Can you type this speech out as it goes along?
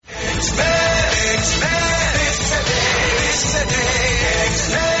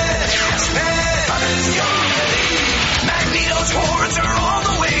Magneto's hordes are on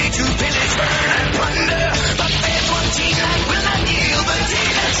the way to pillage, burn, and plunder. But there's one team that will not yield, the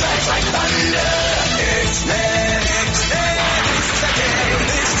team that strikes like thunder. X-Men, X-Men,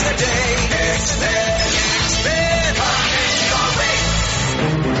 it's today, X-Men, X-Men, coming your way.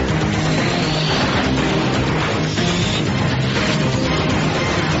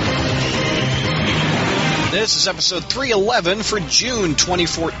 This is episode 311 for June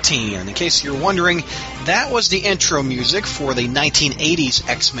 2014. And in case you're wondering, that was the intro music for the 1980s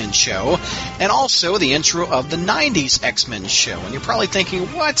X-Men show, and also the intro of the 90s X-Men show. And you're probably thinking,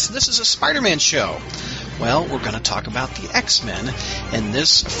 what? This is a Spider-Man show. Well, we're going to talk about the X-Men in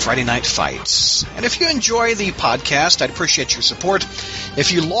this Friday Night Fights. And if you enjoy the podcast, I'd appreciate your support.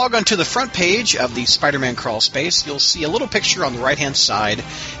 If you log onto the front page of the Spider-Man Crawl Space, you'll see a little picture on the right-hand side.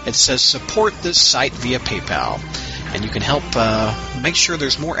 It says, support this site via PayPal. And you can help make sure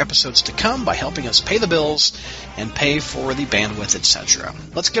there's more episodes to come by helping us pay the bills and pay for the bandwidth, etc.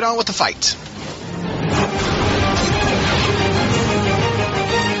 Let's get on with the fight.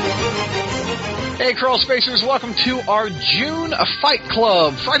 Hey, Crawl Spacers, welcome to our June Fight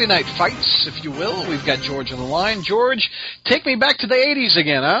Club, Friday Night Fights, if you will. We've got George on the line. George, take me back to the 80s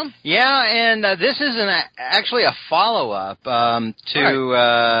again, huh? Yeah, and this is actually a follow-up to,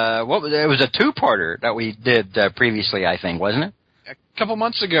 it was a two-parter that we did previously, I think, wasn't it? A couple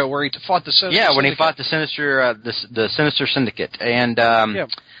months ago, where he fought the Sinister Syndicate. When he fought the Sinister Syndicate. And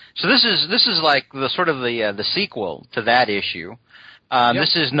so this is like the sort of the sequel to that issue.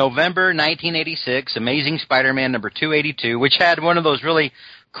 This is November 1986, Amazing Spider-Man number 282, which had one of those really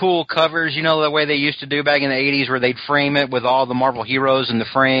cool covers, you know, the way they used to do back in the 80s, where they'd frame it with all the Marvel heroes in the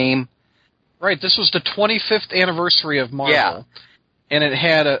frame. Right, this was the 25th anniversary of Marvel. Yeah. And it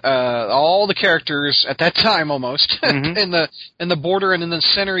had all the characters at that time almost in the border, and in the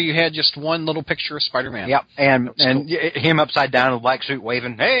center you had just one little picture of Spider-Man. Yep, and cool. Him upside down in a black suit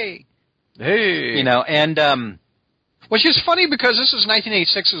waving, hey, you know, and which is funny because this is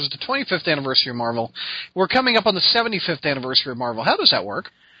 1986. It was the 25th anniversary of Marvel. We're coming up on the 75th anniversary of Marvel. How does that work?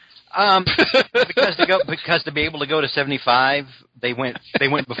 Because to be able to go to 75, they went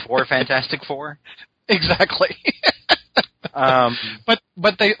before Fantastic Four. Exactly. But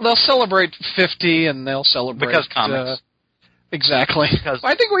they'll celebrate 50 and they'll celebrate because comics. Exactly.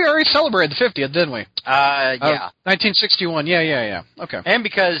 I think we already celebrated the 50th, didn't we? Yeah. 1961. Yeah. Okay. And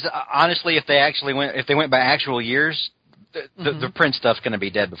because honestly, if they went by actual years, the print stuff's going to be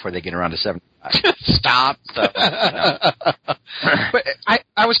dead before they get around to 75. Stop. So, you know. But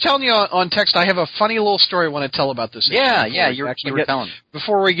I was telling you on text, I have a funny little story I want to tell about this. Yeah, you were telling.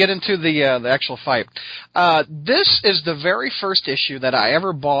 Before we get into the actual fight. This is the very first issue that I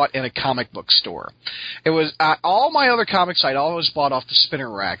ever bought in a comic book store. It was all my other comics I'd always bought off the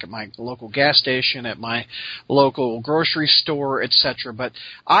spinner rack at my local gas station, at my local grocery store, etc. But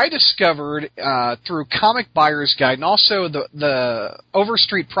I discovered through Comic Buyer's Guide and also the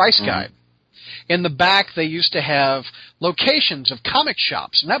Overstreet Price Guide. In the back, they used to have locations of comic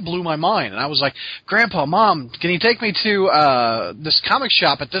shops, and that blew my mind. And I was like, Grandpa, Mom, can you take me to this comic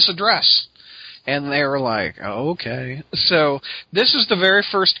shop at this address? And they were like, oh, okay. So this is the very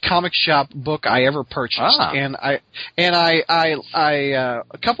first comic shop book I ever purchased. And I a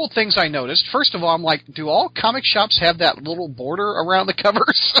couple of things I noticed. First of all, I'm like, do all comic shops have that little border around the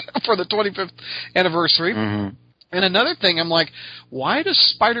covers for the 25th anniversary? Mm-hmm. And another thing, I'm like, why does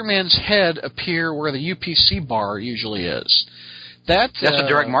Spider-Man's head appear where the UPC bar usually is? That's a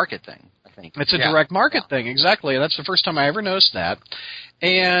direct market thing, I think. It's a direct market thing, exactly. That's the first time I ever noticed that.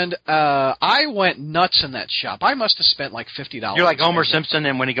 And I went nuts in that shop. I must have spent like $50. You're like Homer Simpson,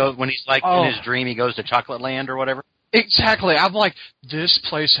 and when he's like in his dream, he goes to Chocolate Land or whatever. Exactly. I'm like, this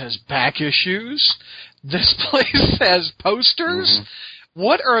place has back issues. This place has posters. Mm-hmm.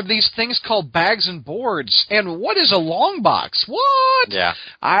 What are these things called bags and boards? And what is a long box? What? Yeah.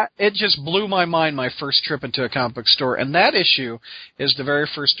 It just blew my mind my first trip into a comic book store. And that issue is the very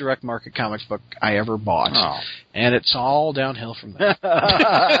first direct market comic book I ever bought. Oh. And it's all downhill from there.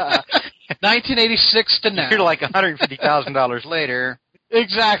 1986 to now. You're like $150,000 later.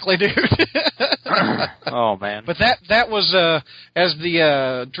 Exactly, dude. Oh, man. But that was, as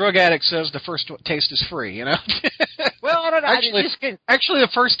the drug addict says, the first taste is free, you know? Well, I don't know. Actually, the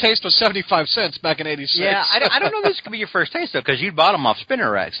first taste was 75 cents back in 86. Yeah, I don't know if this could be your first taste, though, because you'd bought them off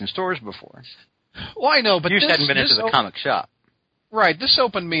spinner racks in stores before. Well, I know, but you just hadn't been into the comic shop. Right, this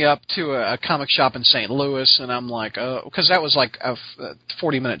opened me up to a comic shop in St. Louis, and I'm like, because that was like a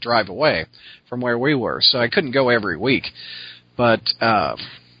 40-minute drive away from where we were, so I couldn't go every week. But,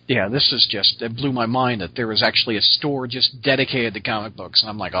 Yeah, this is just, it blew my mind that there was actually a store just dedicated to comic books, and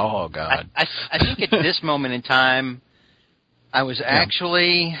I'm like, oh, God. I think at this moment in time, I was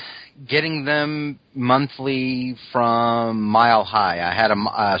actually getting them monthly from Mile High. I had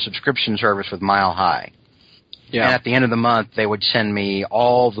a subscription service with Mile High. Yeah. And at the end of the month, they would send me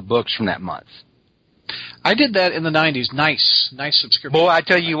all the books from that month. I did that in the 90s. Nice subscription. Boy, I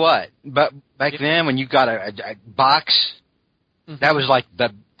tell you what, but back then when you got a box, that was like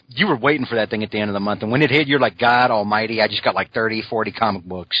you were waiting for that thing at the end of the month. And when it hit, you're like, God almighty, I just got like 30, 40 comic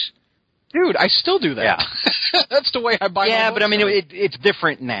books. Dude, I still do that. Yeah. That's the way I buy my books. Yeah, but I mean, it's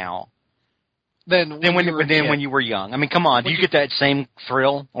different now than when you were young. I mean, come on, do you get that same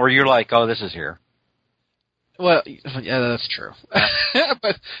thrill? Or you're like, oh, this is here? Well, yeah, that's true.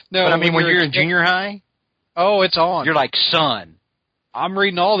 but I mean, when you're in junior high, oh, it's on. You're like, son, I'm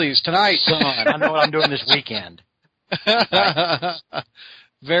reading all these tonight. Son, I know what I'm doing this weekend. Right.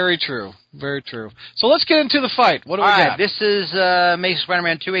 Very true. Very true. So let's get into the fight. What do we got? This is Amazing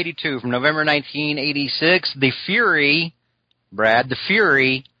Spider-Man 282 from November 1986. The Fury, Brad, the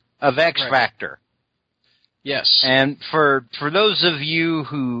Fury of X Factor. Yes. And for those of you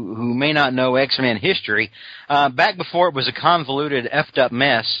who may not know X-Men history, back before it was a convoluted, effed up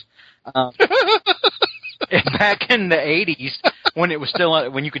mess, back in the 80s when it was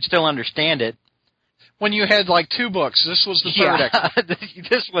still when you could still understand it. When you had like two books, this was the third X-Men.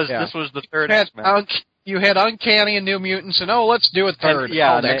 This was the third X-Men. You had Uncanny and New Mutants, and let's do a third.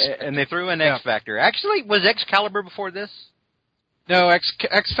 And they threw in X Factor. Actually, was Excalibur before this? No, X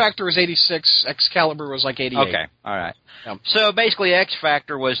Factor was 86. Excalibur was like 88. Okay, all right. So basically, X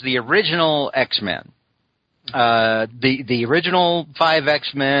Factor was the original X-Men. The original 5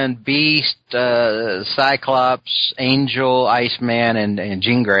 X-Men: Beast, Cyclops, Angel, Iceman, and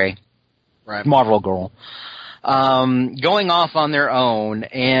Jean Grey. Right. Marvel Girl, going off on their own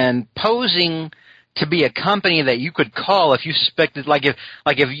and posing to be a company that you could call if you suspected,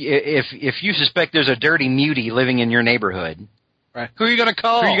 if you suspect there's a dirty mutie living in your neighborhood. Right. Who are you going to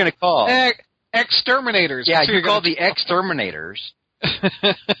call? Who are you going to call? Exterminators. Yeah, you call the Exterminators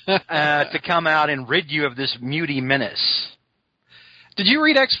to come out and rid you of this mutie menace. Did you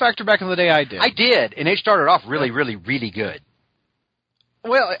read X Factor back in the day? I did. I did, and it started off really, really, really good.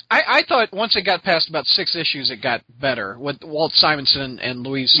 Well, I thought once it got past about 6 issues, it got better with Walt Simonson and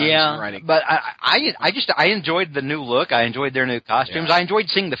Louise Simonson writing. But I enjoyed the new look. I enjoyed their new costumes. Yeah. I enjoyed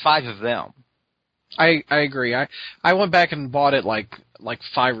seeing the 5 of them. I agree. I went back and bought it like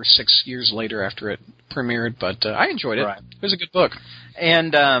 5 or 6 years later after it premiered, but I enjoyed it. Right. It was a good book.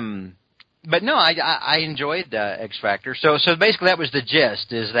 And but no, I enjoyed X Factor. So basically, that was the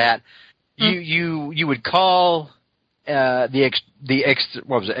gist: is that you would call what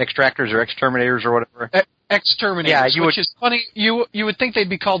was it, Extractors or Exterminators or whatever? Exterminators. Yeah, which is funny. You would think they'd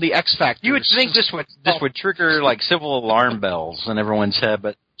be called the X Factors. You would think this would trigger like civil alarm bells in everyone's head,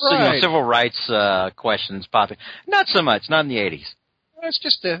 but civil rights questions popping. Not so much. Not in the 80s. It's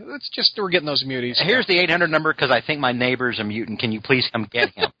just we're getting those muties. Here's the 800 number because I think my neighbor's a mutant. Can you please come get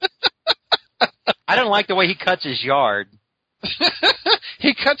him? I don't like the way he cuts his yard.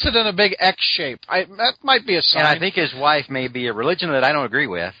 He cuts it in a big X shape. That might be a sign. And I think his wife may be a religion that I don't agree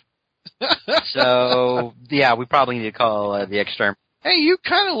with. So, yeah, we probably need to call the Exterminator. Hey, you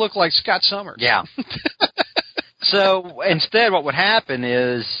kind of look like Scott Summers. Yeah. So, instead, what would happen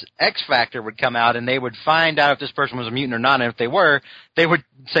is X Factor would come out, and they would find out if this person was a mutant or not, and if they were, they would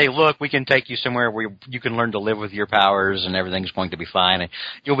say, look, we can take you somewhere where you can learn to live with your powers, and everything's going to be fine, and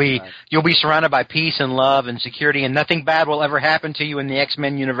you'll be surrounded by peace and love and security, and nothing bad will ever happen to you in the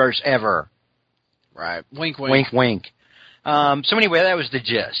X-Men universe ever. Right. Wink, wink. Wink, wink. So anyway, that was the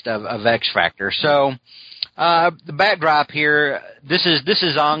gist of X Factor. So, the backdrop here, this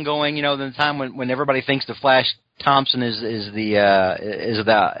is ongoing, the time when everybody thinks the Flash Thompson is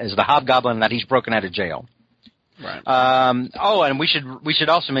the Hobgoblin that he's broken out of jail. Right. And we should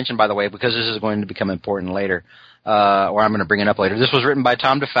also mention, by the way, because this is going to become important later, or I'm going to bring it up later. This was written by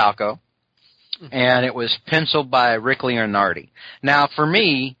Tom DeFalco, and it was penciled by Rick Leonardi. Now, for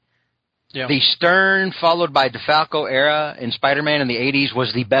me, the Stern followed by DeFalco era in Spider-Man in the 80s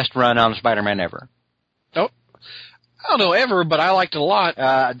was the best run on Spider-Man ever. Oh, I don't know ever, but I liked it a lot.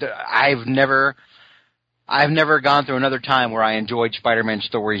 I've never gone through another time where I enjoyed Spider-Man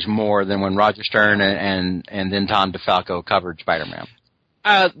stories more than when Roger Stern and then Tom DeFalco covered Spider-Man.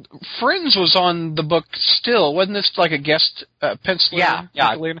 Friends was on the book still. Wasn't this like a guest penciler?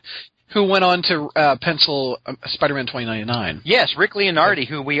 Yeah. Who went on to pencil Spider-Man 2099. Yes, Rick Leonardi,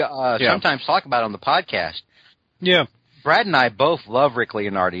 who we sometimes talk about on the podcast. Yeah. Brad and I both love Rick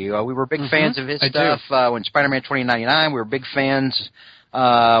Leonardi. We were big fans of his stuff. When Spider-Man 2099, we were big fans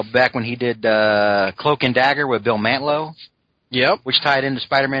back when he did Cloak and Dagger with Bill Mantlo. Yep. Which tied into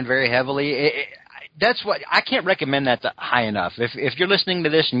Spider-Man very heavily. That's what I can't recommend that high enough. If you're listening to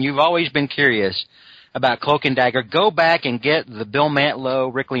this and you've always been curious about Cloak and Dagger, go back and get the Bill Mantlo,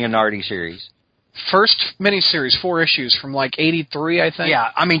 Rick Leonardi series. First miniseries, 4 issues from like 83, I think. Yeah,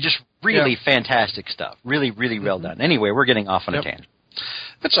 I mean, just really fantastic stuff. Really, really well done. Anyway, we're getting off on a tangent.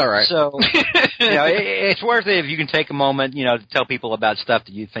 That's all right. So, it's worth it if you can take a moment, to tell people about stuff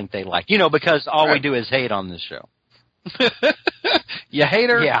that you think they like. Because all we do is hate on this show. You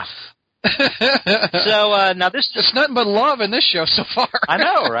hater? Yeah. So, now it's nothing but love in this show so far. I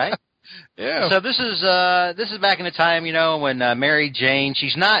know, right? Yeah. So this is back in the time, when Mary Jane,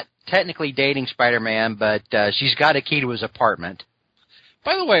 she's not technically dating Spider-Man, but she's got a key to his apartment.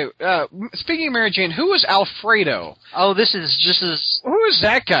 By the way, speaking of Mary Jane, who is Alfredo? Oh, this is who is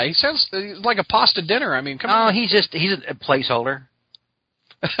that guy? He sounds like a pasta dinner. I mean, come on. Oh, he's a placeholder.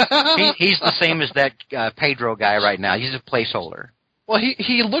 He's the same as that Pedro guy right now. He's a placeholder. Well,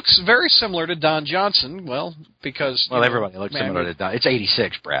 he looks very similar to Don Johnson. Well, because everybody looks similar to Don. It's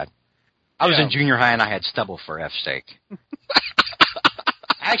 86, Brad. I was in junior high and I had stubble for F's sake.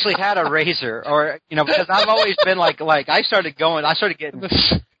 I actually had a razor, because I've always been like I started getting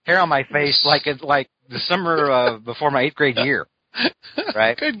hair on my face like the summer before my 8th grade year.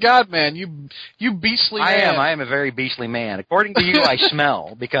 Right? Good God, man, you beastly man. I am a very beastly man. According to you, I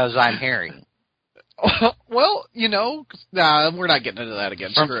smell because I'm hairy. Well, we're not getting into that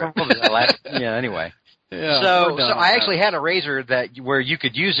again. Screw it. Yeah, anyway. Yeah, so I actually had a razor where you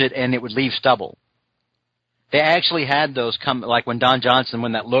could use it and it would leave stubble. They actually had those come, like when Don Johnson,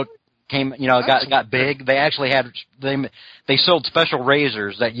 when that look came, got big. They actually had they sold special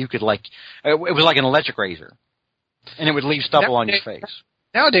razors that you could it was like an electric razor, and it would leave stubble on your face.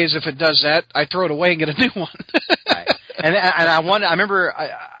 Nowadays, if it does that, I throw it away and get a new one. Right. And I remember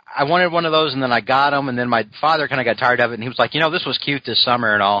I wanted one of those, and then I got them, and then my father kind of got tired of it, and he was like, this was cute this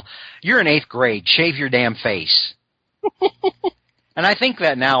summer and all. You're in 8th grade. Shave your damn face. And I think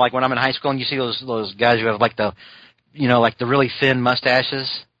that now, like when I'm in high school and you see those guys who have like the really thin mustaches,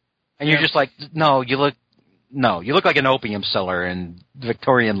 and you're just like, you look like an opium seller in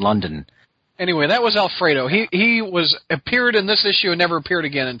Victorian London. Anyway, that was Alfredo. He appeared in this issue and never appeared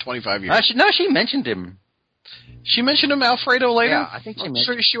again in 25 years. She mentioned him. She mentioned him, Alfredo, later? Yeah, I think she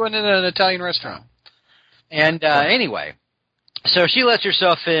mentioned him. She went in an Italian restaurant. And anyway, so she lets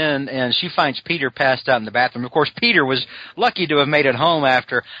herself in, and she finds Peter passed out in the bathroom. Of course, Peter was lucky to have made it home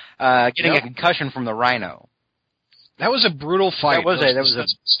after getting a concussion from the rhino. That was a brutal fight. That was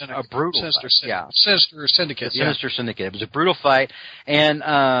a brutal Sinister fight. Yeah. Sinister Syndicate. Sinister Syndicate. It was a brutal fight. And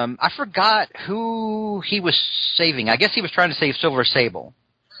I forgot who he was saving. I guess he was trying to save Silver Sable.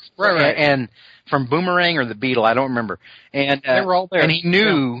 Right. And from Boomerang or the Beetle, I don't remember. And they were all there. And he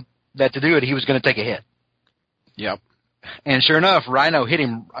knew that to do it, he was going to take a hit. Yep. And sure enough, Rhino hit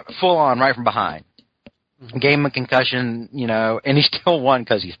him full on right from behind. Mm-hmm. Gave him a concussion, and he still won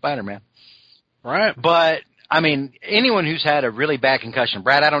because he's Spider-Man. Right. But, I mean, anyone who's had a really bad concussion,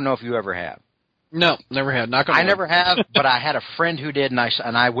 Brad, I don't know if you ever have. No, never had. Not I never have, but I had a friend who did, and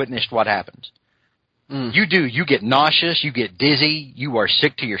I witnessed what happens. Mm. You do. You get nauseous. You get dizzy. You are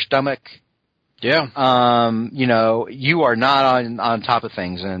sick to your stomach. Yeah. You are not on top of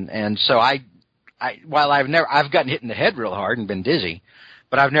things, and so while I've gotten hit in the head real hard and been dizzy,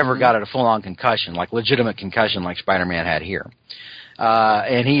 but I've never got a full-on concussion, like legitimate concussion like Spider-Man had here.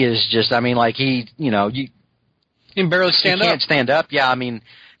 And he is just, you can barely stand up. He can't stand up. Yeah, I mean,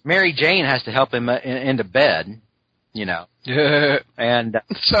 Mary Jane has to help him into bed, and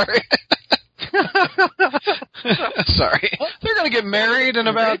sorry. Sorry. They're going to get married in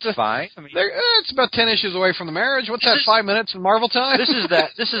about... It's fine. It's about 10 issues away from the marriage. What's that, 5 minutes in Marvel time? This is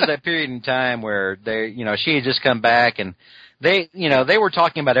that period in time where she had just come back, and they were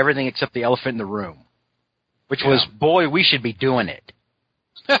talking about everything except the elephant in the room, which was, boy, we should be doing it.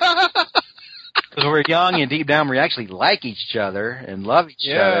 Because we're young and deep down we actually like each other and love each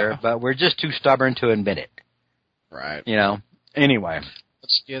other, but we're just too stubborn to admit it. Right. Anyway.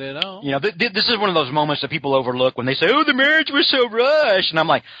 Let's get it on. This is one of those moments that people overlook when they say, "Oh, the marriage was so rushed," and I'm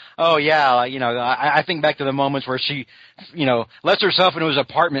like, "Oh yeah," I think back to the moments where she, lets herself into his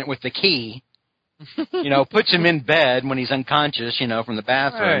apartment with the key, puts him in bed when he's unconscious, from the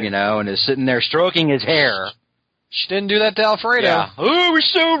bathroom, and is sitting there stroking his hair. She didn't do that to Alfredo. Yeah. Oh, it was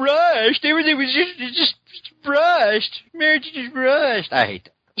so rushed. Everything was just rushed. Marriage is just rushed. I hate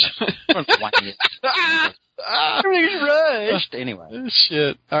that. Everything's rushed. Anyway.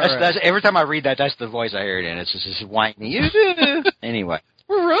 Shit. That's, every time I read that, that's the voice I hear it in. It's just this whiny. Anyway.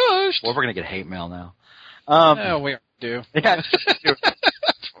 We're rushed. Well, we're going to get hate mail now. No, we are. do. Yeah.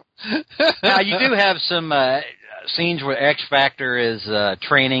 Now, you do have some scenes where X Factor is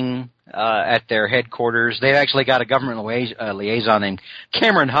training at their headquarters. They've actually got a government liaison named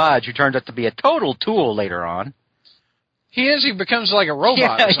Cameron Hodge, who turns out to be a total tool later on. He is. He becomes like a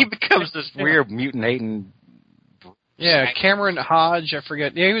robot. Yeah, he becomes this weird mutant-hating... Yeah, Cameron Hodge, I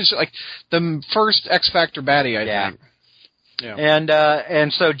forget. Yeah, he was like the first X Factor baddie, I think. Yeah.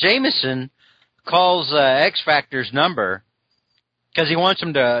 And so Jameson calls X Factor's number because he wants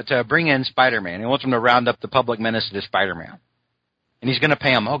him to bring in Spider-Man. He wants him to round up the public menace to Spider-Man. And he's going to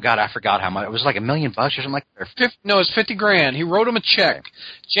pay him, oh, God, I forgot how much. It was like $1 million or something like that. No, it's $50,000. He wrote him a check.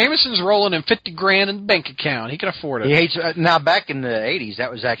 Jameson's rolling in $50,000 in the bank account. He can afford it. He hates now, back in the 80s, that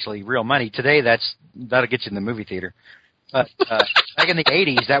was actually real money. Today, that'll get you in the movie theater. But back in the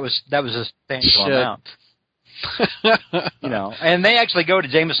 80s, that was a substantial amount. You know, and they actually go to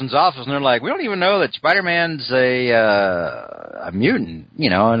Jameson's office and they're like, we don't even know that Spider-Man's a mutant, you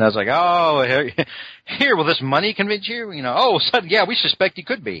know. And I was like, oh, here, will this money convince you? You know, oh, yeah, we suspect he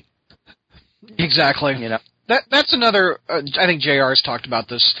could be. Exactly. You know, that's another. I think JR's talked about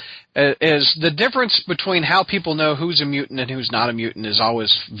this. Is the difference between how people know who's a mutant and who's not a mutant is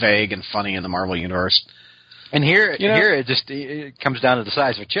always vague and funny in the Marvel universe. And here it comes down to the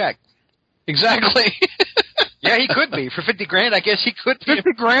size of a check. Exactly. Yeah, he could be. For $50,000, I guess he could be.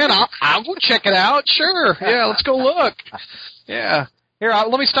 $50,000, I'll go check it out. Sure. Yeah, let's go look. Yeah. Here,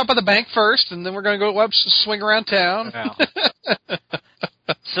 let me stop by the bank first, and then we're going to go up, swing around town. Yeah.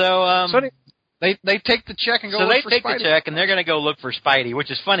 So they take the check and go look for Spidey. So they take the check, and they're going to go look for Spidey, which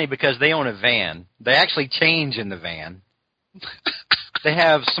is funny because they own a van. They actually change in the van. They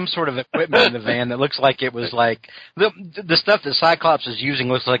have some sort of equipment in the van that looks like it was like the stuff that Cyclops is using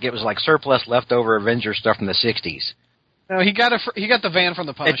looks like it was like surplus leftover Avenger stuff from the 60s. No, he got the van from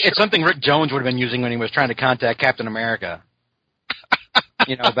the Punisher. It's something Rick Jones would have been using when he was trying to contact Captain America.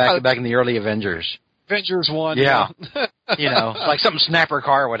 You know, back in the early Avengers. Avengers 1. Yeah. You know, like something Snapper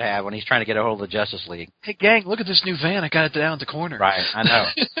Carr would have when he's trying to get a hold of the Justice League. Hey, gang, look at this new van. I got it down at the corner. Right, I know.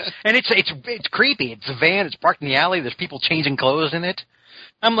 And it's creepy. It's a van. It's parked in the alley. There's people changing clothes in it.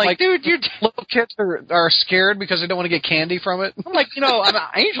 I'm like, dude, little kids are scared because they don't want to get candy from it. I'm like,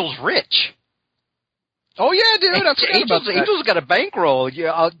 Angel's rich. Oh yeah, dude, I've seen about that. Angel's got a bankroll. You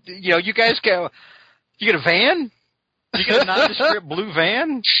guys go. You get a van? You get a nondescript blue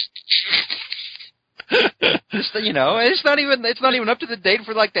van? It's not even up to the date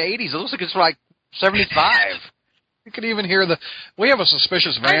for like the 80s. It looks like it's like 75. You could even hear we have a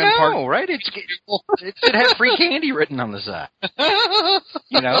suspicious van parked. Right? It had free candy written on the side.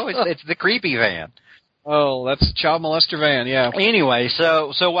 It's the creepy van. Oh, that's a child molester van, yeah. Anyway,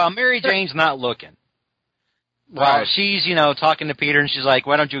 so while Mary Jane's not looking, right. She's, talking to Peter and she's like,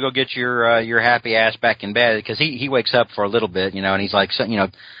 why don't you go get your happy ass back in bed? Because he wakes up for a little bit, and he's like,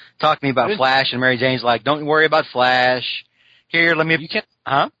 talk to me about Flash, and Mary Jane's like, don't worry about Flash. Here, let me... You can't...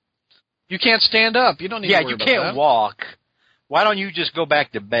 Huh? You can't stand up. You don't need to worry about that. Yeah, you can't walk. Why don't you just go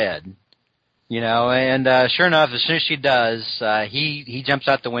back to bed? And sure enough, as soon as she does, he jumps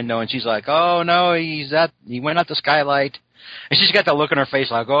out the window, and she's like, oh, no, he went out the skylight. And she's got that look on her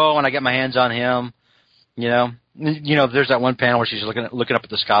face like, oh, when I get my hands on him, there's that one panel where she's looking up at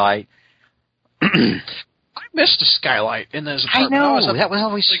the skylight. I missed a skylight in this apartment. I know. That was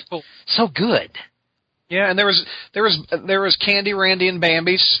always so good. Yeah, and there was Candy, Randy, and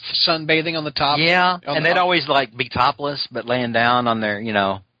Bambi sunbathing on the top. Yeah, and they'd always be topless, but laying down on their,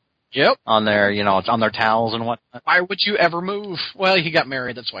 Yep. On their, on their towels and whatnot. Why would you ever move? Well, he got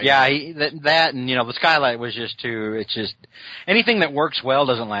married, that's why. Yeah, that and the skylight was just it's just anything that works well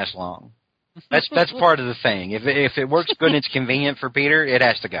doesn't last long. That's part of the thing. If it works good and it's convenient for Peter, it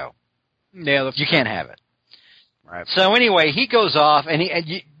has to go. Yeah, you can't have it. Right. So anyway, he goes off and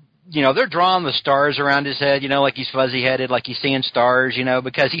they're drawing the stars around his head, like he's fuzzy-headed, like he's seeing stars,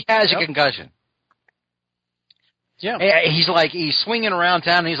 because he has a concussion. Yeah. He's swinging around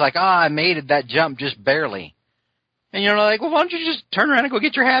town, and he's like, I made that jump just barely. And you're like, well, why don't you just turn around and go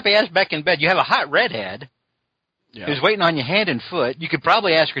get your happy ass back in bed? You have a hot redhead who's waiting on you hand and foot. You could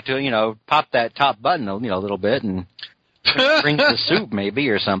probably ask her to, pop that top button, a little bit and bring the soup maybe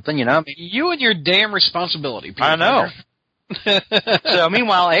or something, You and your damn responsibility, Peter. I know. So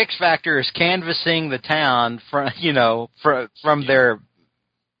meanwhile, X Factor is canvassing the town from their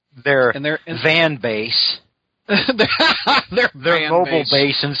van base, their mobile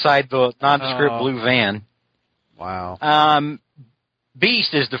base inside the nondescript blue van. Wow.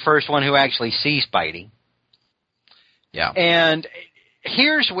 Beast is the first one who actually sees Spidey. Yeah. And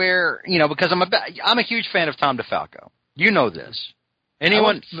here's where because I'm a huge fan of Tom DeFalco. You know this.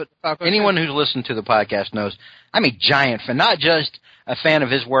 Anyone who's listened to the podcast knows I'm a giant fan, not just a fan of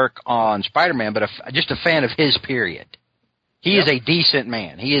his work on Spider-Man, but just a fan of his period. He is a decent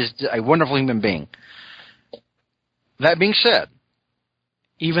man. He is a wonderful human being. That being said,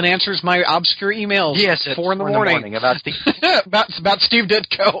 even answers my obscure emails. Yes, at 4 in the morning about Steve. about Steve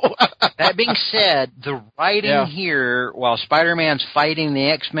Ditko. That being said, the writing here, while Spider-Man's fighting the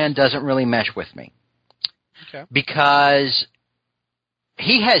X-Men, doesn't really mesh with me. Okay. Because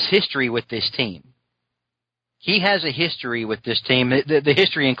he has history with this team. He has a history with this team. The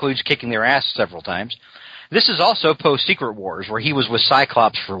history includes kicking their ass several times. This is also post-Secret Wars, where he was with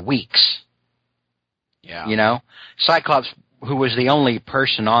Cyclops for weeks. Yeah. You know? Cyclops, who was the only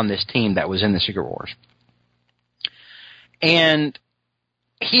person on this team that was in the Secret Wars. And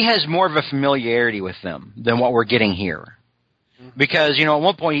he has more of a familiarity with them than what we're getting here. Because, you know, at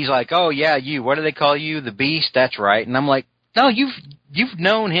one point he's like, oh, yeah, what do they call you? The Beast? That's right. And I'm like, no, you've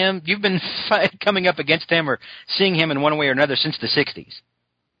known him. You've been coming up against him or seeing him in one way or another since the 60s.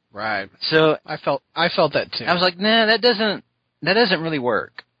 Right. So I felt that too. I was like, nah, that doesn't really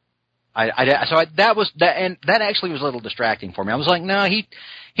work. That actually was a little distracting for me. I was like, no, he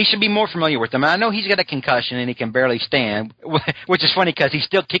should be more familiar with them. I know he's got a concussion and he can barely stand, which is funny because he's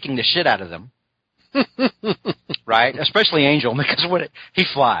still kicking the shit out of them. Right? Especially Angel, because he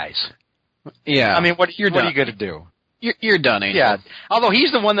flies. Yeah. I mean, what are you going to do? You're done, Angel. Yeah. Although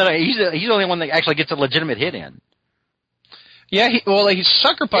he's the only one that actually gets a legitimate hit in. Yeah. He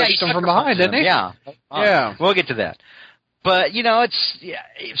sucker punched him from behind, didn't he? Yeah. Yeah. We'll get to that. But you know,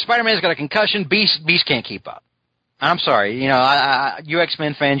 Spider-Man's got a concussion. Beast can't keep up. I'm sorry. You know, you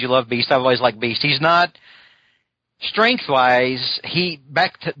X-Men fans, you love Beast. I've always liked Beast. He's not strength-wise.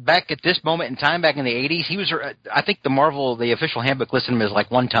 Back at this moment in time, back in the 80s, he was. I think the official handbook listed him as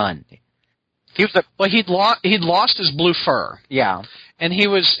like 1 ton. He was he'd lost his blue fur. Yeah, and he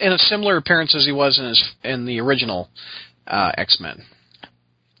was in a similar appearance as he was in the original X-Men.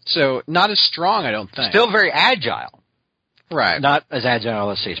 So not as strong, I don't think. Still very agile. Right. Not as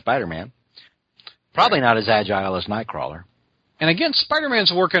agile as, say, Spider-Man. Probably not as agile as Nightcrawler. And again,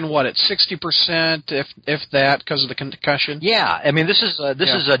 Spider-Man's working, at 60%, if that, because of the concussion? Yeah. I mean, this is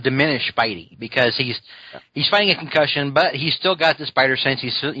a diminished Spidey, because he's fighting a concussion, but he's still got the spider sense.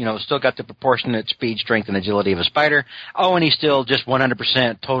 He's, still got the proportionate speed, strength, and agility of a spider. Oh, and he's still just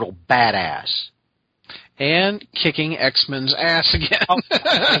 100% total badass. And kicking X-Men's ass again.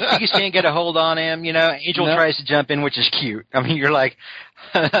 You just can't get a hold on him, Angel tries to jump in, which is cute. I mean, you're like,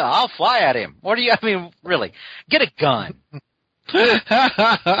 I'll fly at him. Really, get a gun.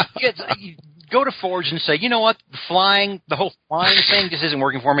 You go to Forge and say, you know what, the whole flying thing just isn't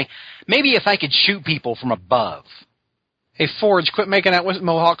working for me. Maybe if I could shoot people from above. Hey, Forge, quit making that with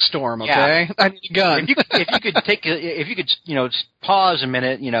Mohawk Storm, okay? Yeah. I need a gun. If you could pause a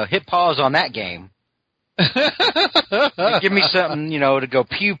minute, hit pause on that game. Give me something, to go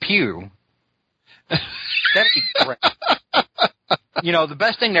pew pew. That'd be great. The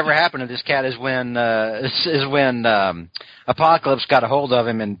best thing that ever happened to this cat is when Apocalypse got a hold of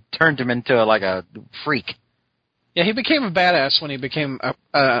him and turned him into a freak. Yeah, he became a badass when he became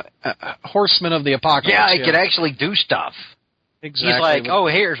a horseman of the Apocalypse. Yeah, he could actually do stuff. Exactly. He's like, oh,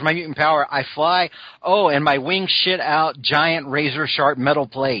 here's my mutant power. I fly. Oh, and my wings shit out giant razor-sharp metal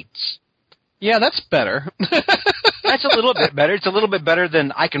plates. Yeah, that's better. That's a little bit better. It's a little bit better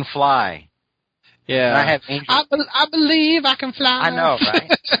than I can fly. Yeah. And I have Angel. I believe I can fly. I know,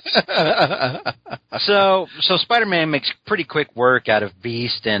 right? So Spider-Man makes pretty quick work out of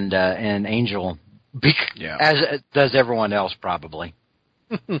Beast and Angel, as does everyone else probably.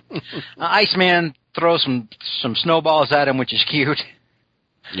 Iceman throws some snowballs at him, which is cute.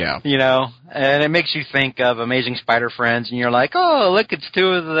 Yeah. And it makes you think of Amazing Spider-Friends, and you're like, oh, look, it's 2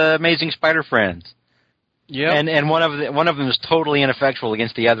 of the Amazing Spider-Friends. Yeah. And one of them is totally ineffectual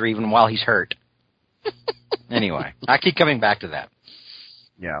against the other, even while he's hurt. Anyway, I keep coming back to that.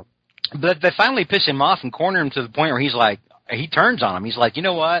 Yeah. But they finally piss him off and corner him to the point where he turns on him. He's like, you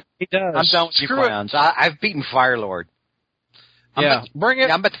know what? He does. I'm done with you clowns. I've beaten Firelord. Bring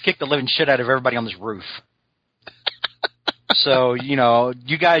it. I'm about to kick the living shit out of everybody on this roof. So,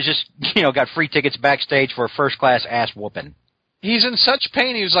 you guys just, got free tickets backstage for a first-class ass whooping. He's in such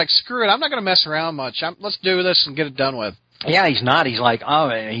pain, he was like, screw it, I'm not going to mess around much. Let's do this and get it done with. Yeah, he's not. He's like,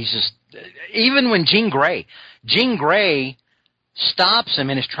 he's just, even when Jean Grey stops him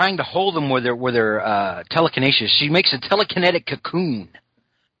and is trying to hold him with her telekinesis. She makes a telekinetic cocoon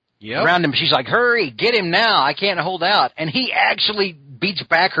around him. She's like, hurry, get him now. I can't hold out. And he actually beats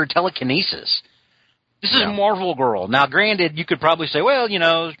back her telekinesis. This is Marvel Girl. Now, granted, you could probably say, well,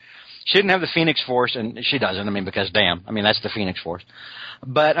 She didn't have the Phoenix Force, and she doesn't. I mean, because damn, I mean that's the Phoenix Force.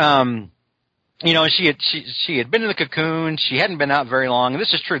 But you know, she had been in the cocoon. She hadn't been out very long. And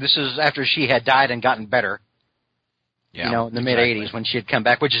this is true. This is after she had died and gotten better. Yeah, you know, in the mid-'80s when she had come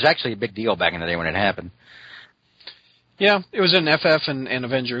back, which is actually a big deal back in the day when it happened. Yeah, it was in FF and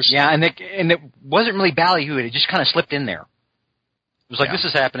Avengers. Yeah, and it wasn't really ballyhooed. It just kind of slipped in there. It was like, this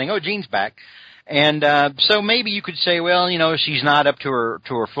is happening. Oh, Jean's back. And so maybe you could say, well, you know, she's not up to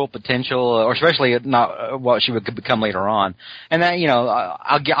her full potential, or especially not what she would become later on. And that, you know,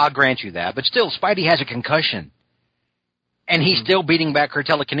 I'll grant you that. But still, Spidey has a concussion, and he's still beating back her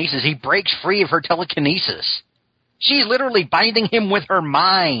telekinesis. He breaks free of her telekinesis. She's literally binding him with her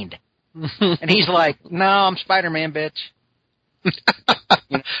mind, and he's like, "No, I'm Spider-Man, bitch." You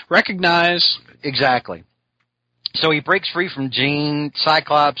know? Recognize. Exactly. So he breaks free from Jean.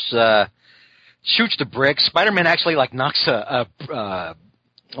 Cyclops shoots the brick. Spider-Man actually like knocks a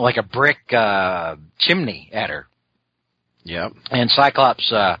brick chimney at her. Yep. And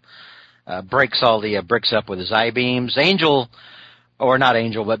Cyclops breaks all the bricks up with his eye beams.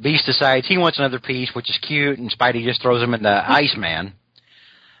 But Beast decides he wants another piece, which is cute, and Spidey just throws him into Iceman.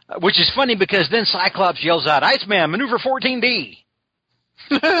 Which is funny because then Cyclops yells out, "Iceman, maneuver 14D."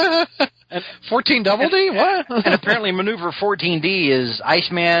 And 14 double D? What? And apparently maneuver 14D is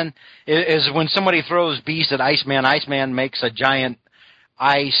Iceman, is when somebody throws Beast at Iceman. Iceman makes a giant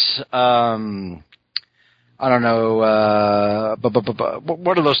ice, I don't know,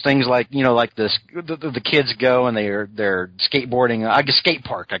 what are those things like, you know, like the kids go and they're skateboarding, I guess skate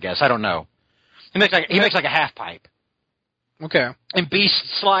park, I guess, I don't know. He makes like a half pipe. Okay. And Beast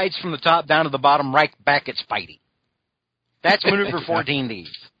slides from the top down to the bottom right back at Spidey. That's maneuver 14D.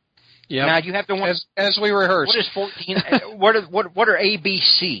 Yeah. Now you have to as we rehearse. What is 14? What are A, B,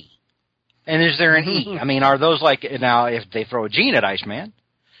 C? And is there an E? I mean, are those like now if they throw a Jean at Iceman?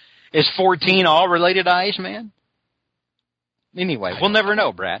 Is 14 all related to Iceman? Anyway, we'll never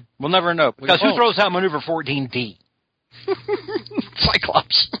know, Brad. We'll never know. Because who throws out maneuver 14D?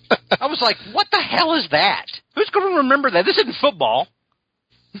 Cyclops. I was like, what the hell is that? Who's going to remember that? This isn't football.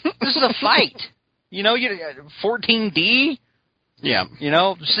 This is a fight. You know, 14D? Yeah. You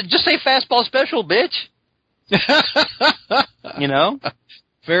know, just say fastball special, bitch. You know?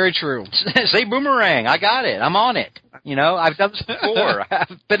 Very true. Say boomerang. I got it. I'm on it. You know, I've done this before.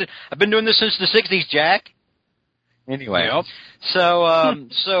 I've been doing this since the 60s, Jack. Anyway. Yep.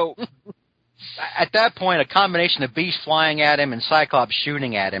 So at that point, a combination of Beast flying at him and Cyclops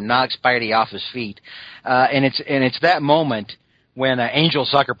shooting at him knocks Spidey off his feet. And it's that moment when Angel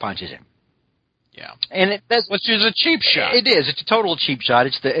sucker punches him. Yeah, and which is a cheap shot. It is. It's a total cheap shot.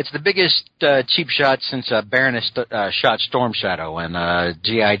 It's the biggest cheap shot since Baroness shot Storm Shadow and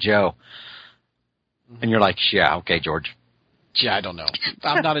G.I. Joe. And you're like, yeah, okay, George. Yeah, I don't know.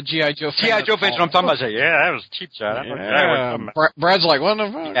 I'm not a G.I. Joe fan. G.I. Joe fan. I'm talking about. Say, yeah, that was a cheap shot. Yeah. Brad's like, what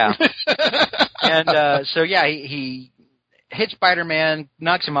the fuck? Yeah. And so yeah, he hits Spider-Man,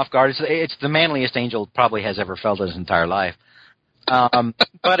 knocks him off guard. It's the manliest Angel probably has ever felt in his entire life.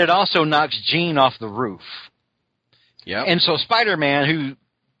 But it also knocks Jean off the roof. Yeah. And so Spider-Man, who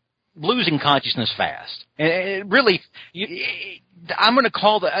losing consciousness fast, and it really, I'm going to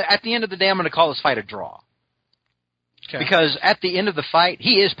call at the end of the day, I'm going to call this fight a draw. Okay. Because at the end of the fight,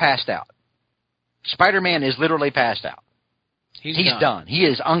 he is passed out. Spider-Man is literally passed out. He's done. He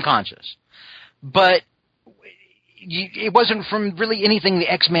is unconscious. But it wasn't from really anything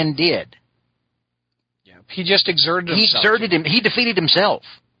the X-Men did. He just exerted himself. He defeated himself.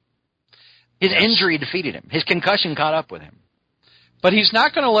 His injury defeated him. His concussion caught up with him. But he's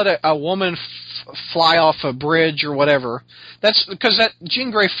not going to let a woman fly off a bridge or whatever. That's because that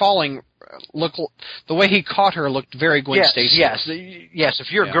Jean Grey falling the way he caught her looked very Gwen Stacy. Yes.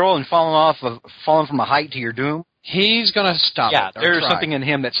 If you're a girl and falling from a height to your doom, he's going to stop. Yeah, there's something in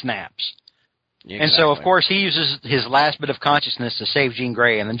him that snaps. Exactly. And so, of course, he uses his last bit of consciousness to save Jean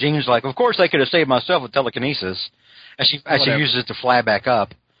Grey, and then Jean's like, "Of course, I could have saved myself with telekinesis," as she uses it to fly back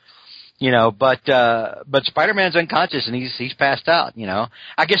up. You know, but Spider-Man's unconscious and he's passed out. You know,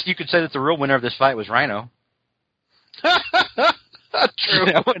 I guess you could say that the real winner of this fight was Rhino. True.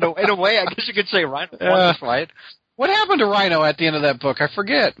 You know, in a way, I guess you could say Rhino won this fight. What happened to Rhino at the end of that book? I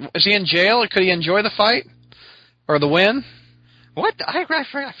forget. Is he in jail? Or could he enjoy the fight or the win? What? I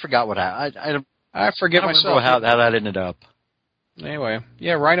forgot what I forget myself how that ended up. Anyway,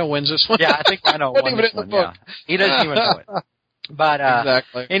 yeah, Rhino wins this one. Yeah, I think Rhino won this one. Yeah. He doesn't even know it. But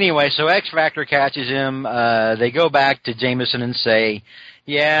exactly. Anyway, so X-Factor catches him. They go back to Jameson and say,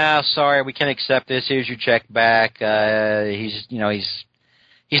 "Yeah, sorry, we can't accept this. Here's your check back. He's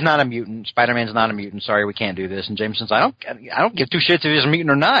not a mutant. Spider-Man's not a mutant. Sorry, we can't do this." And Jameson's like, "I don't give two shits if he's a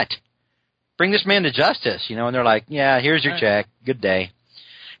mutant or not. bring this man to justice, you know. And they're like, yeah, here's your check. Good day.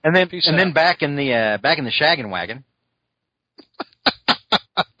 And then back in the shaggin' wagon,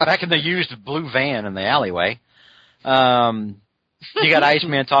 back in the used blue van in the alleyway, you got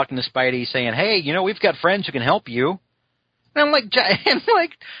Iceman talking to Spidey saying, hey, you know, we've got friends who can help you. And I'm like,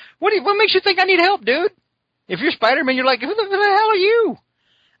 what makes you think I need help, dude? If you're Spider-Man, you're like, who the hell are you?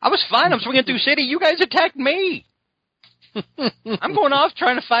 I was fine. I'm swinging through city. You guys attacked me. I'm going off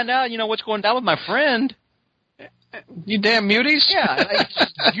trying to find out, you know, what's going down with my friend. You damn muties. Yeah.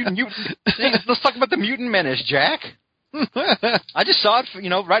 Let's talk about the mutant menace, Jack. I just saw it, you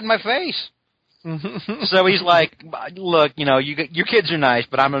know, right in my face. So he's like, look, you know, your kids are nice,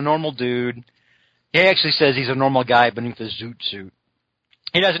 but I'm a normal dude. He actually says he's a normal guy beneath a zoot suit.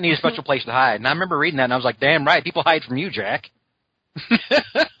 He doesn't need a special place to hide. And I remember reading that, and I was like, damn right, people hide from you, Jack.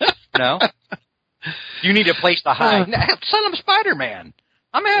 No? You need a place to hide. Son, I'm Spider-Man.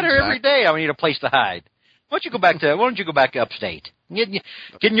 I'm out here every day. I need a place to hide. Why don't you go back upstate? Get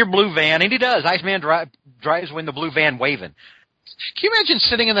in your blue van, and he does. Iceman drives in the blue van waving. Can you imagine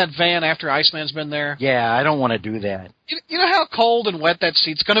sitting in that van after Iceman's been there? Yeah, I don't want to do that. You know how cold and wet that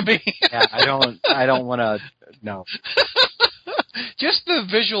seat's going to be? Yeah, I don't want to, no. Just the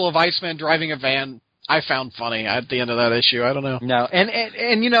visual of Iceman driving a van, I found funny at the end of that issue. I don't know. No,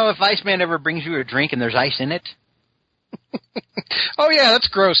 and you know, if Iceman ever brings you a drink and there's ice in it. Oh, yeah, that's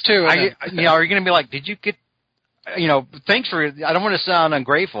gross, too. Are you going to be like, did you get, you know, thanks for, I don't want to sound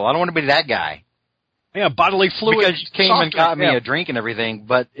ungrateful. I don't want to be that guy. Yeah, bodily fluid. Because you came and got me a drink and everything,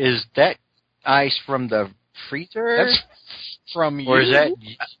 but is that ice from the freezer? That's from you? Or is that...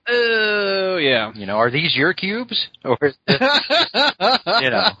 Oh, yeah. You know, are these your cubes? Or is this, you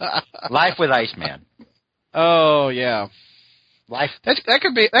know, Life with Iceman. Oh, yeah. Life. That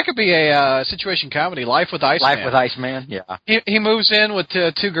could be a situation comedy. Life with Iceman. Life with Iceman. Yeah. He moves in with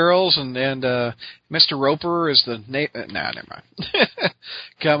two girls, and Mr. Roper is the never mind.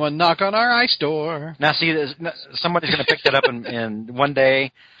 Come and knock on our ice door. Now, see, somebody's going to pick that up, and one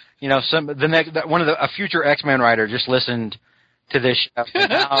day, you know, a future X-Men writer just listened to this show.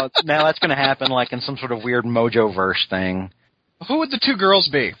 Now that's going to happen, like in some sort of weird Mojo-verse thing. Who would the two girls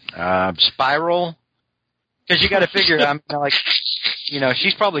be? Spiral. Because you got to figure, like, you know,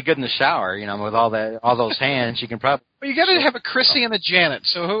 she's probably good in the shower, you know, with all those hands. She can probably. Well, you got to have a Chrissy and a Janet.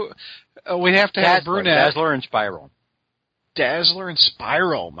 So who? We have to have brunette. Dazzler and Spiral. Dazzler and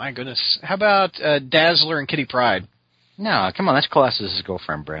Spiral. My goodness. How about Dazzler and Kitty Pryde? No, come on. That's Colossus's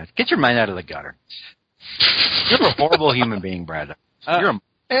girlfriend, Brad. Get your mind out of the gutter. You're a horrible human being, Brad.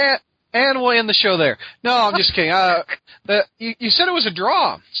 And we'll end the show there. No, I'm just kidding. You said it was a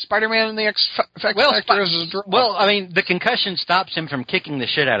draw. Spider-Man and the X Factor was a draw. Well, I mean, the concussion stops him from kicking the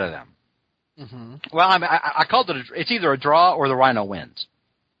shit out of them. Mm-hmm. Well, I called it. It's either a draw or the Rhino wins.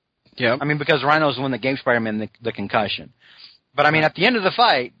 Yeah. I mean, because Rhino's the one that gave Spider-Man the concussion. But I mean, at the end of the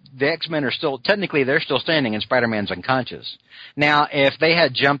fight, the X-Men are still standing, and Spider-Man's unconscious. Now, if they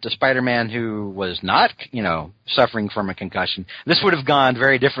had jumped to Spider-Man who was not, you know, suffering from a concussion, this would have gone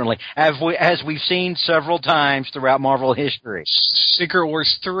very differently, as we've seen several times throughout Marvel history. Secret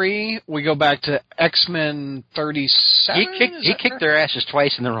Wars 3, we go back to X-Men 37. He kicked their asses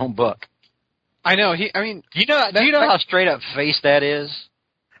twice in their own book. I know. Do you know how straight up face that is?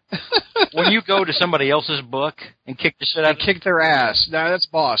 When you go to somebody else's book and kick the shit out, kick their ass. No, that's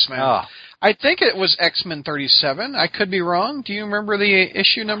boss, man. Oh. I think it was X-Men 37. I could be wrong. Do you remember the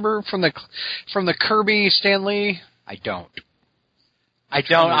issue number from the Kirby Stan Lee? I don't.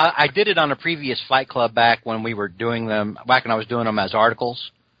 I did it on a previous Fight Club back when we were doing them. Back when I was doing them as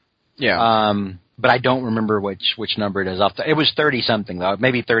articles. Yeah. But I don't remember which number it is. It was 30 something though.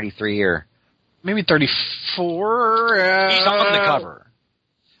 Maybe 33 or maybe 34. He's on the cover.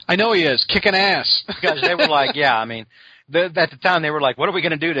 I know he is, kicking ass. Because they were like, yeah, I mean, at the time they were like, what are we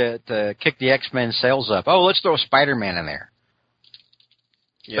going to do to kick the X-Men sales up? Oh, let's throw Spider-Man in there.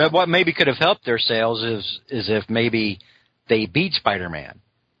 Yeah. But what maybe could have helped their sales is if maybe they beat Spider-Man.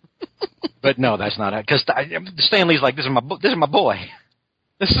 But no, that's not it. Because Stan Lee's like, this is my boy.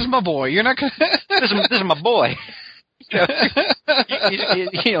 This is my boy. You're not going to... This is my boy.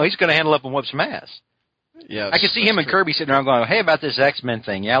 He's going to handle up and whoop some ass. Yes, I can see him and Kirby sitting around going, hey, about this X-Men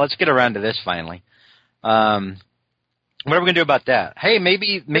thing. Yeah, let's get around to this finally. What are we going to do about that? Hey,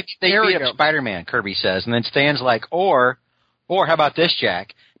 maybe they beat up Spider-Man, Kirby says. And then Stan's like, or how about this,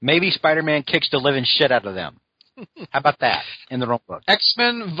 Jack? Maybe Spider-Man kicks the living shit out of them. How about that in the wrong book?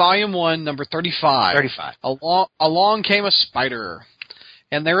 X-Men Volume 1, number 35. 35. Along came a spider.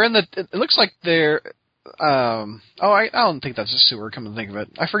 And they're in it looks like they're I don't think that's a sewer, come to think of it.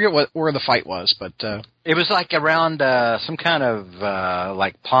 I forget where the fight was, but... It was like around some kind of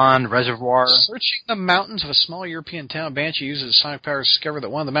like pond, reservoir. Searching the mountains of a small European town, Banshee uses sonic powers to discover that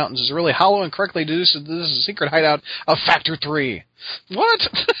one of the mountains is really hollow and correctly deduces that this is a secret hideout of Factor 3. What?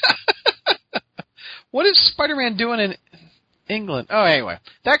 What is Spider-Man doing in England? Oh, anyway.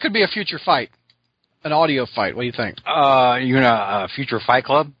 That could be a future fight. An audio fight. What do you think? A future Fight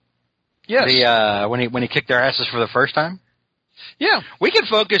Club? Yes. When he kicked their asses for the first time? Yeah. We can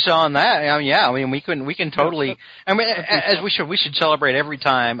focus on that. We can totally. We should celebrate every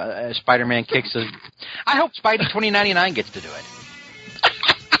time Spider-Man kicks his. I hope Spidey 2099 gets to do it.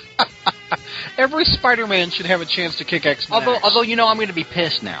 Every Spider-Man should have a chance to kick X-Men. Although I'm going to be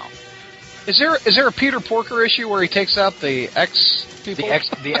pissed now. Is there a Peter Porker issue where he takes out the X people?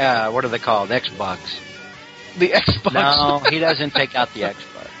 What are they called? X-Bugs. The X-Bugs. No, he doesn't take out the X-Bugs.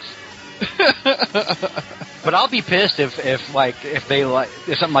 But I'll be pissed if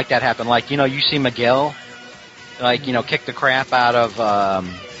something like that happened. Like, you see Miguel, kick the crap out of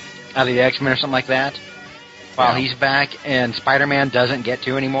the X-Men or something like that while he's back, and Spider-Man doesn't get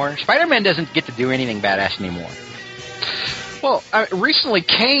to anymore. Spider-Man doesn't get to do anything badass anymore. Well, recently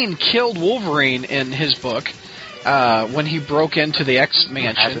Kane killed Wolverine in his book when he broke into the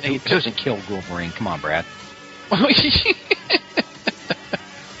X-Mansion. He doesn't kill Wolverine. Come on, Brad.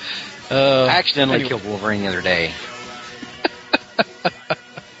 I accidentally killed Wolverine the other day.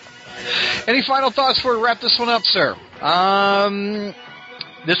 Any final thoughts before we wrap this one up, sir?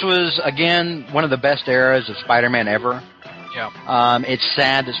 This was, again, one of the best eras of Spider-Man ever. Yeah. It's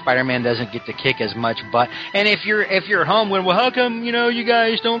sad that Spider-Man doesn't get to kick as much butt. And if you're at home, well, how come, you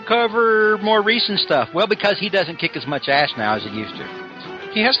guys don't cover more recent stuff? Well, because he doesn't kick as much ass now as he used to.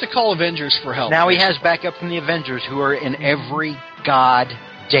 He has to call Avengers for help. Now he has backup from the Avengers, who are in every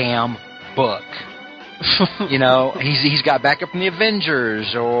goddamn book. He's got backup from the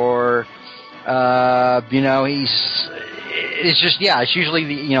Avengers, or it's usually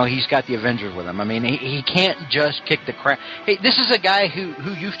he's got the Avengers with him. I mean, he can't just kick the crap. Hey, this is a guy who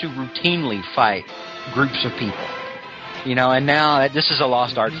used to routinely fight groups of people, and now this is a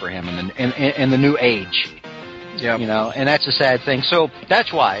lost art for him in the new age. Yeah. And that's a sad thing. So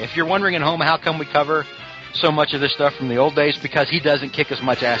that's why, if you're wondering at home, how come we cover so much of this stuff from the old days? Because he doesn't kick as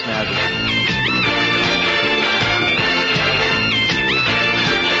much ass now as he did.